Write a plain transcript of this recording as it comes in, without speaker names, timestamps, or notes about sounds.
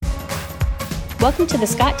Welcome to the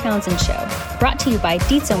Scott Townsend Show, brought to you by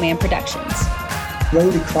Dietzo Man Productions.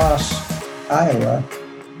 Rode across Iowa,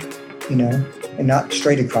 and not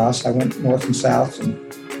straight across. I went north and south, and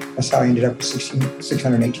that's how I ended up with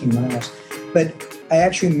 618 miles. But I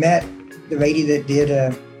actually met the lady that did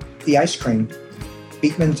the ice cream,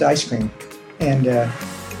 Beekman's Ice Cream. And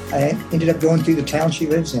I ended up going through the town she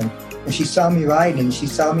lives in. And she saw me riding, and she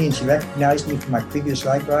saw me, and she recognized me from my previous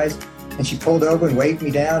ride rides. And she pulled over and waved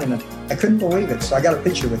me down, and I couldn't believe it. So I got a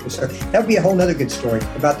picture with her. So that would be a whole other good story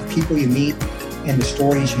about the people you meet and the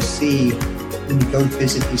stories you see when you go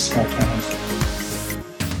visit these small towns.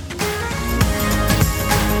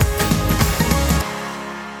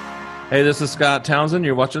 Hey, this is Scott Townsend.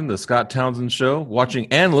 You're watching the Scott Townsend Show,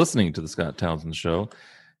 watching and listening to the Scott Townsend Show.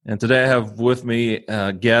 And today I have with me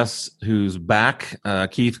a guest who's back,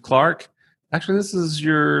 Keith Clark. Actually, this is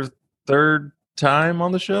your third time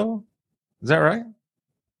on the show. Is that right?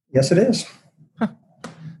 Yes, it is. Huh.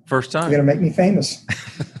 First time. You're going to make me famous.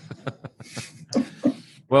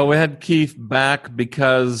 Well, we had Keith back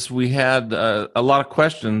because we had a lot of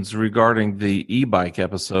questions regarding the e-bike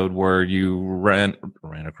episode where you rode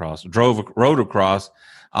across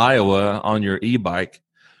Iowa on your e-bike.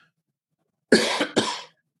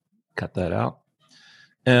 Cut that out.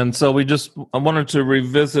 And so I wanted to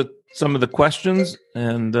revisit some of the questions.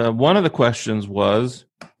 And one of the questions was,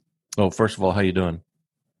 first of all, how you doing?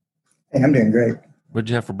 Hey, I'm doing great. What'd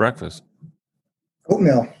you have for breakfast?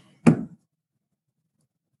 Oatmeal.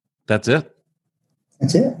 That's it?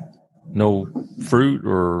 That's it. No fruit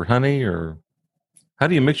or honey, or how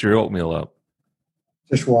do you mix your oatmeal up?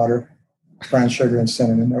 Just water, brown sugar, and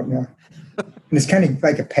cinnamon oatmeal. And it's kind of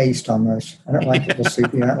like a paste almost. I don't like it real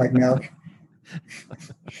soupy. I don't like milk.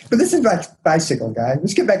 But this is about bicycle, guys.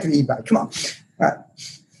 Let's get back to the e-bike. Come on. All right.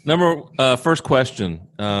 First question,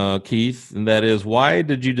 Keith, and that is, why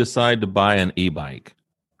did you decide to buy an e-bike?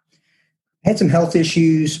 I had some health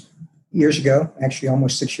issues years ago, actually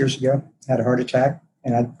almost 6 years ago. I had a heart attack,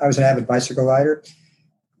 and I was an avid bicycle rider.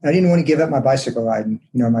 And I didn't want to give up my bicycle riding.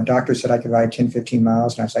 My doctor said I could ride 10, 15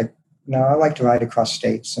 miles, and I was like, no, I like to ride across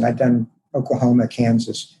states. And I'd done Oklahoma,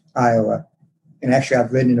 Kansas, Iowa. And actually,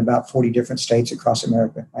 I've ridden in about 40 different states across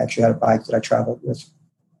America. I actually had a bike that I traveled with.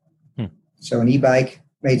 So an e-bike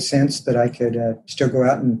made sense that I could still go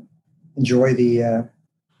out and enjoy the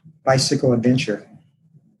bicycle adventure.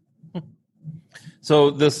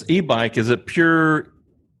 So this e-bike, is it pure,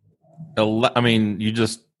 you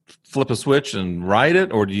just flip a switch and ride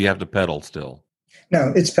it, or do you have to pedal still?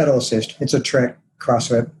 No, it's pedal assist. It's a Trek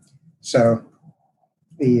crosswhip. So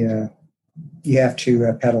you have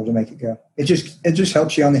to pedal to make it go. It just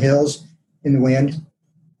helps you on the hills in the wind.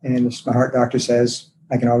 And as my heart doctor says,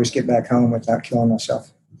 I can always get back home without killing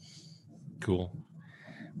myself. Cool.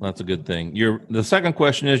 Well, that's a good thing. The second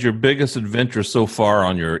question is your biggest adventure so far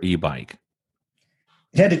on your e-bike.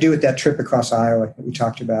 It had to do with that trip across Iowa that we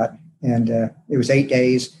talked about. And it was 8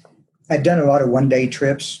 days. I'd done a lot of one-day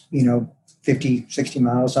trips, 50, 60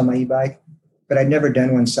 miles on my e-bike, but I'd never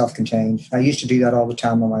done one self-contained. I used to do that all the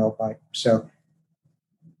time on my old bike. So,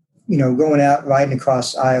 going out riding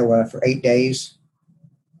across Iowa for 8 days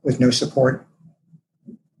with no support,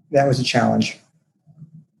 that was a challenge.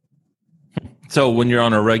 So when you're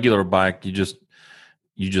on a regular bike, you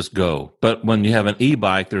just go. But when you have an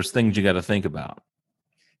e-bike, there's things you got to think about.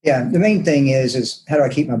 Yeah, the main thing is how do I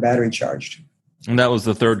keep my battery charged? And that was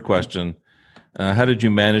the third question. How did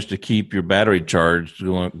you manage to keep your battery charged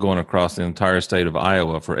going across the entire state of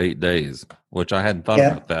Iowa for 8 days? Which I hadn't thought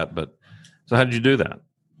about that. But so how did you do that?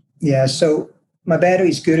 Yeah, so my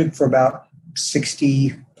battery's good for about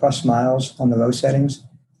 60 plus miles on the low settings.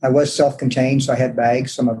 I was self-contained, so I had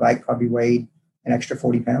bags, so my bike probably weighed an extra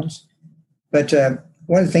 40 pounds. But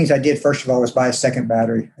one of the things I did, first of all, was buy a second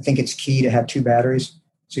battery. I think it's key to have two batteries,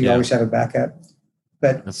 so you always have a backup.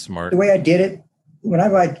 But that's smart. The way I did it, when I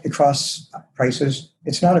ride across places,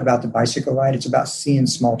 it's not about the bicycle ride. It's about seeing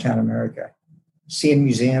small town America, seeing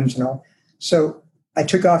museums and all. So I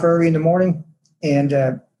took off early in the morning,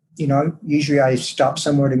 and usually I stop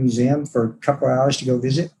somewhere at a museum for a couple of hours to go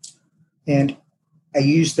visit, and I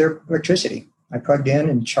used their electricity. I plugged in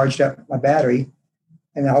and charged up my battery,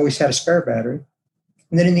 and I always had a spare battery.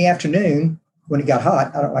 And then in the afternoon, when it got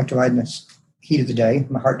hot, I don't like to ride in the heat of the day.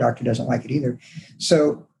 My heart doctor doesn't like it either.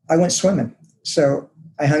 So I went swimming. So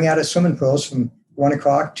I hung out at swimming pools from 1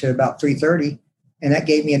 o'clock to about 3:30, and that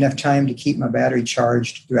gave me enough time to keep my battery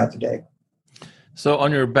charged throughout the day. So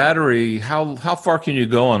on your battery, how far can you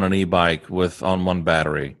go on an e-bike on one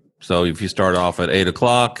battery? So if you start off at 8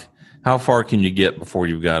 o'clock, how far can you get before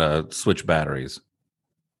you've got to switch batteries?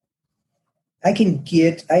 I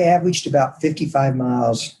averaged about 55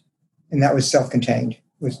 miles and that was self-contained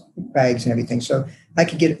with bags and everything. So I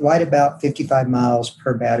could get right about 55 miles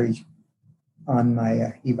per battery on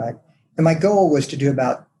my e-bike. And my goal was to do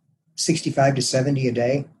about 65 to 70 a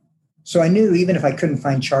day. So I knew even if I couldn't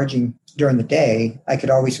find charging during the day, I could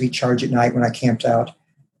always recharge at night when I camped out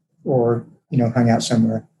or, hung out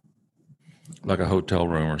somewhere. Like a hotel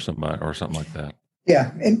room or something like that.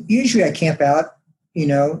 Yeah. And usually I camp out,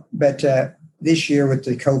 but this year with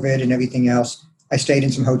the COVID and everything else, I stayed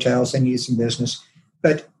in some hotels. I needed some business.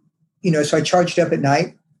 But, so I charged up at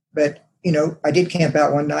night. But, I did camp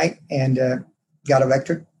out one night and got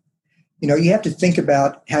electric. You have to think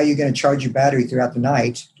about how you're going to charge your battery throughout the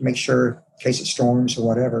night to make sure in case it storms or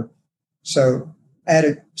whatever. So I had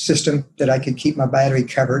a system that I could keep my battery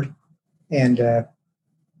covered and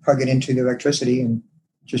plug it into the electricity and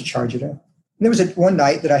just charge it up. And there was one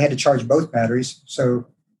night that I had to charge both batteries. So,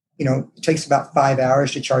 it takes about 5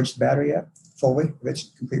 hours to charge the battery up fully if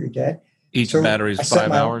it's completely dead. Each battery is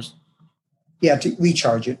 5 hours? Yeah, to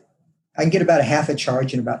recharge it. I can get about a half a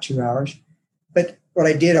charge in about 2 hours. But what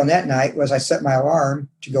I did on that night was I set my alarm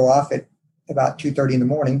to go off at about 2:30 in the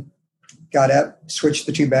morning, got up, switched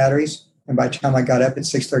the two batteries, and by the time I got up at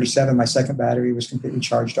 6:37, my second battery was completely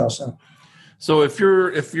charged also. So if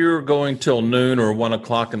you're going till noon or 1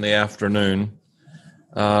 o'clock in the afternoon,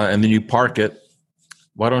 and then you park it,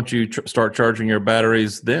 why don't you start charging your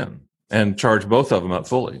batteries then and charge both of them up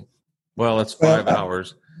fully? Well, that's 5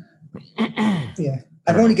 hours. Yeah,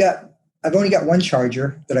 I've only got one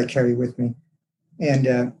charger that I carry with me.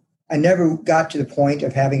 And I never got to the point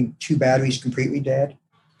of having two batteries completely dead.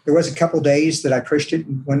 There was a couple days that I pushed it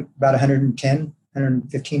and went about 110,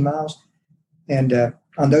 115 miles. And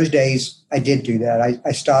on those days, I did do that.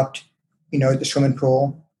 I stopped, at the swimming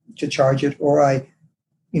pool to charge it. Or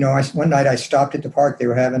one night I stopped at the park. They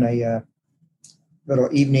were having a little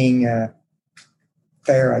evening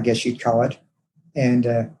fair, I guess you'd call it. And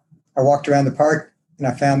I walked around the park and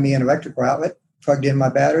I found me an electrical outlet, plugged in my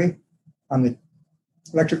battery on the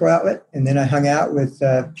electrical outlet, and then I hung out with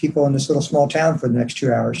people in this little small town for the next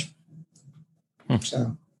 2 hours.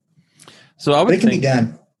 So I would it can be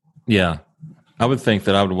done. Yeah, I would think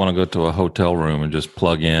that I would want to go to a hotel room and just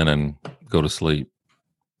plug in and go to sleep.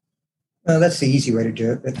 Well, that's the easy way to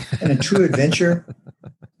do it. But in a true adventure,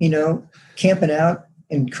 camping out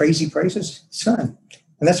in crazy places, it's fun.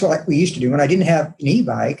 And that's what we used to do. When I didn't have an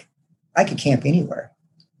e-bike, I could camp anywhere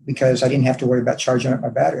because I didn't have to worry about charging up my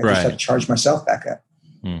battery. I just had to charge myself back up.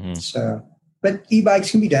 Mm-hmm. So, but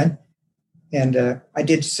e-bikes can be done. And I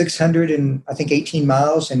did 18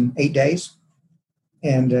 miles in 8 days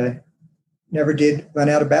and never did run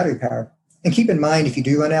out of battery power. And keep in mind, if you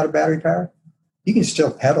do run out of battery power, you can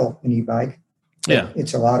still pedal an e-bike. Yeah.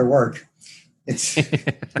 It's a lot of work. It's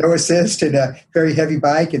no assist and a very heavy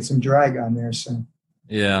bike and some drag on there. So,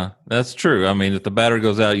 yeah, that's true. I mean, if the battery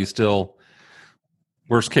goes out, you still,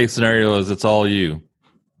 worst case scenario is it's all you.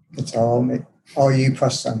 It's all you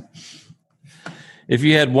plus some. If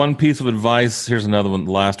you had one piece of advice, here's another one,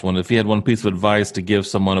 the last one. If you had one piece of advice to give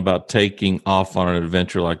someone about taking off on an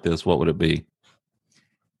adventure like this, what would it be?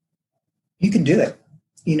 You can do it.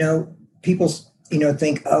 People,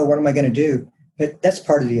 think, oh, what am I going to do? But that's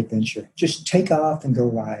part of the adventure. Just take off and go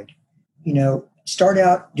ride. Start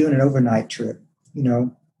out doing an overnight trip,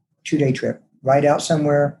 2-day trip. Ride out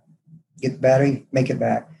somewhere, get the battery, make it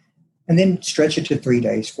back. And then stretch it to 3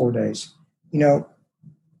 days, 4 days.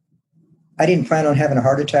 I didn't plan on having a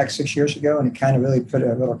heart attack 6 years ago, and it kind of really put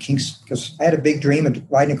a little kinks because I had a big dream of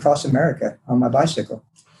riding across America on my bicycle,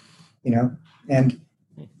 And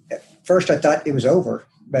at first I thought it was over,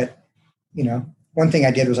 but, one thing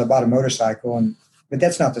I did was I bought a motorcycle, but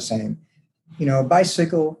that's not the same. A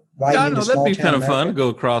bicycle riding into small town that'd be kind of America, fun to go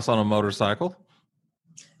across on a motorcycle.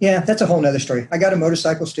 Yeah, that's a whole nother story. I got a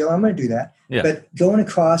motorcycle still. I'm going to do that. Yeah. But going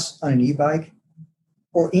across on an e-bike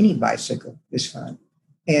or any bicycle is fun.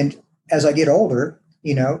 And as I get older,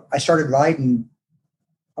 I started riding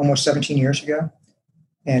almost 17 years ago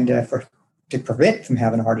and to prevent from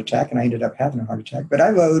having a heart attack, and I ended up having a heart attack. But I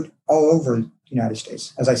rode all over the United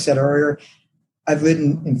States. As I said earlier, I've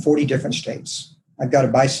ridden in 40 different states. I've got a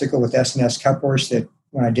bicycle with S&S couplers that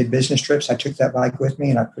when I did business trips, I took that bike with me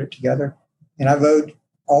and I put it together. And I rode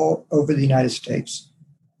all over the United States.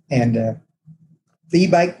 And the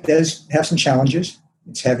e-bike does have some challenges.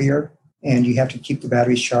 It's heavier and you have to keep the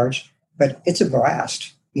batteries charged, but it's a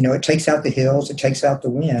blast. It takes out the hills, it takes out the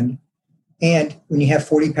wind. And when you have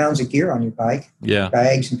 40 pounds of gear on your bike,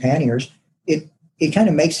 bags and panniers, it kind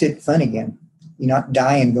of makes it fun again. You're not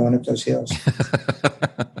dying going up those hills.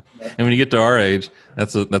 And when you get to our age,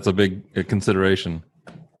 that's a big consideration.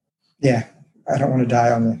 Yeah. I don't want to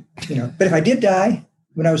die on the, but if I did die,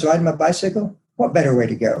 when I was riding my bicycle, what better way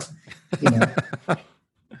to go? You know?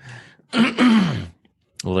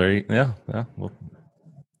 Well, yeah. Well,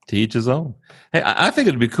 to each his own. Hey, I think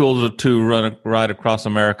it'd be cool to ride across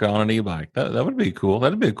America on an e-bike. That would be cool.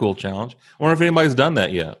 That'd be a cool challenge. I wonder if anybody's done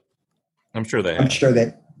that yet. I'm sure they have. I'm sure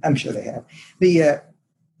they have.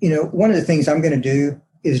 One of the things I'm going to do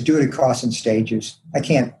is do it across in stages. I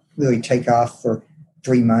can't really take off for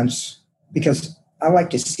 3 months because I like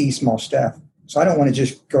to see small stuff. So I don't want to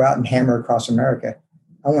just go out and hammer across America.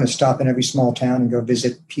 I want to stop in every small town and go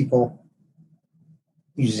visit people,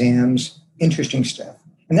 museums, interesting stuff.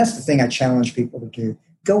 And that's the thing I challenge people to do.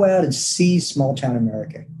 Go out and see small town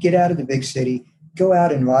America. Get out of the big city. Go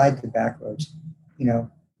out and ride the back roads.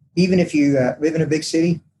 Even if you live in a big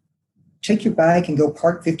city, take your bike and go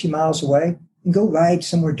park 50 miles away and go ride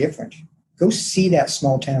somewhere different. Go see that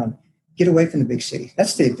small town. Get away from the big city.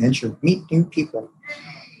 That's the adventure. Meet new people.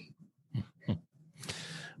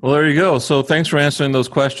 Well, there you go. So thanks for answering those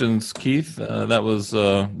questions, Keith. Those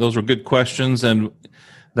were good questions. And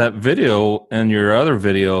that video and your other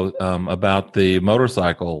video about the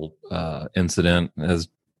motorcycle incident has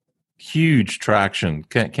huge traction.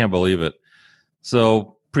 Can't believe it.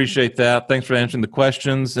 So appreciate that. Thanks for answering the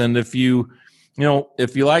questions. And if you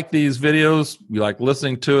like these videos, you like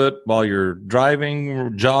listening to it while you're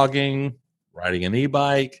driving, jogging, riding an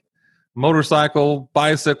e-bike, motorcycle,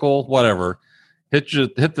 bicycle, whatever, on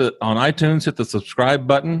iTunes, hit the subscribe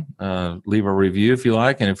button, leave a review if you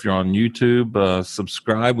like. And if you're on YouTube,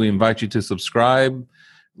 subscribe. We invite you to subscribe,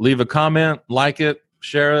 leave a comment, like it,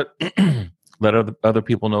 share it, let other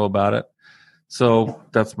people know about it. So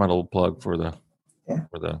that's my little plug for the.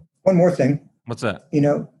 One more thing. What's that?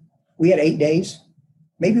 We had 8 days.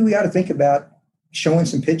 Maybe we ought to think about showing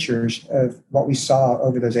some pictures of what we saw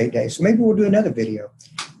over those 8 days. So maybe we'll do another video.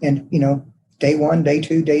 And, day 1, day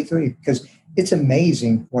 2, day 3, because it's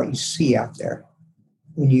amazing what you see out there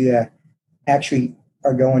when you actually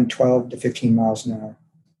are going 12 to 15 miles an hour,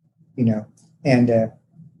 and the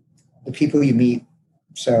people you meet.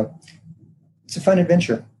 So it's a fun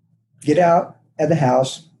adventure. Get out of the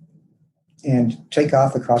house and take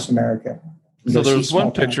off across America. So there's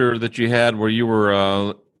one picture that you had where you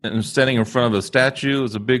were standing in front of a statue. It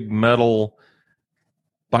was a big metal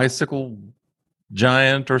bicycle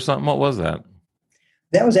giant or something. What was that?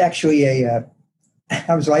 That was actually I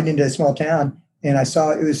was riding into a small town and I saw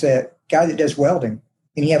it was a guy that does welding.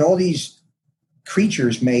 And he had all these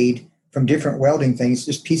creatures made from different welding things,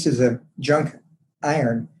 just pieces of junk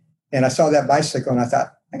iron. And I saw that bicycle and I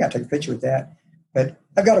thought, I got to take a picture with that. But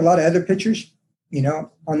I've got a lot of other pictures,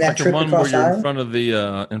 on that trip across Iowa. Where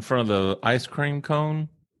you're in front of the ice cream cone.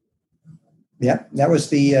 Yeah, that was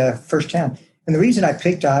the first town. And the reason I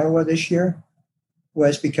picked Iowa this year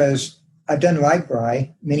was because I've done Ride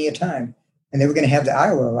Bri many a time, and they were going to have the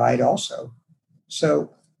Iowa ride also.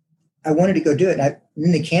 So I wanted to go do it, and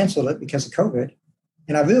then they canceled it because of COVID.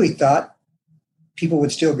 And I really thought people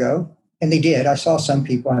would still go, and they did. I saw some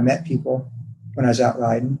people. I met people when I was out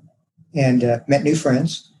riding, and met new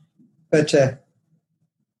friends. But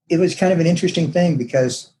it was kind of an interesting thing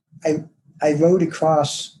because I rode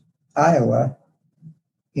across Iowa,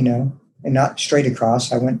 and not straight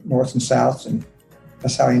across. I went north and south, and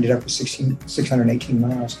that's how I ended up with 618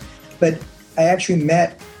 miles. But I actually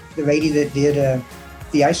met the lady that did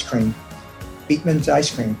the ice cream, Beekman's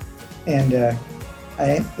Ice Cream. And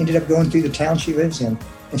I ended up going through the town she lives in.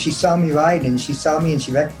 And she saw me ride, and she saw me, and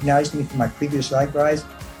she recognized me from my previous ride rides.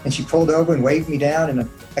 And she pulled over and waved me down, and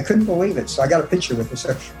I couldn't believe it. So I got a picture with her.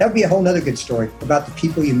 So that would be a whole other good story about the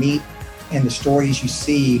people you meet and the stories you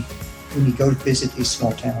see when you go to visit these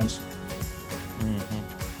small towns.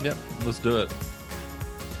 Mm-hmm. Yep, let's do it.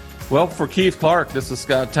 Well, for Keith Clark, this is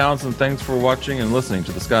Scott Townsend. Thanks for watching and listening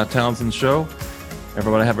to the Scott Townsend Show.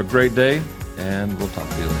 Everybody have a great day, and we'll talk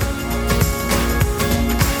to you later.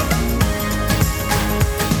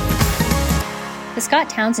 The Scott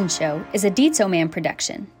Townsend Show is a Dietzo Man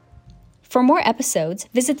production. For more episodes,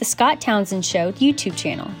 visit the Scott Townsend Show YouTube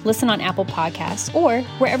channel, listen on Apple Podcasts, or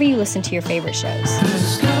wherever you listen to your favorite shows. The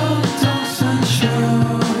Scott Townsend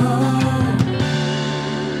Show.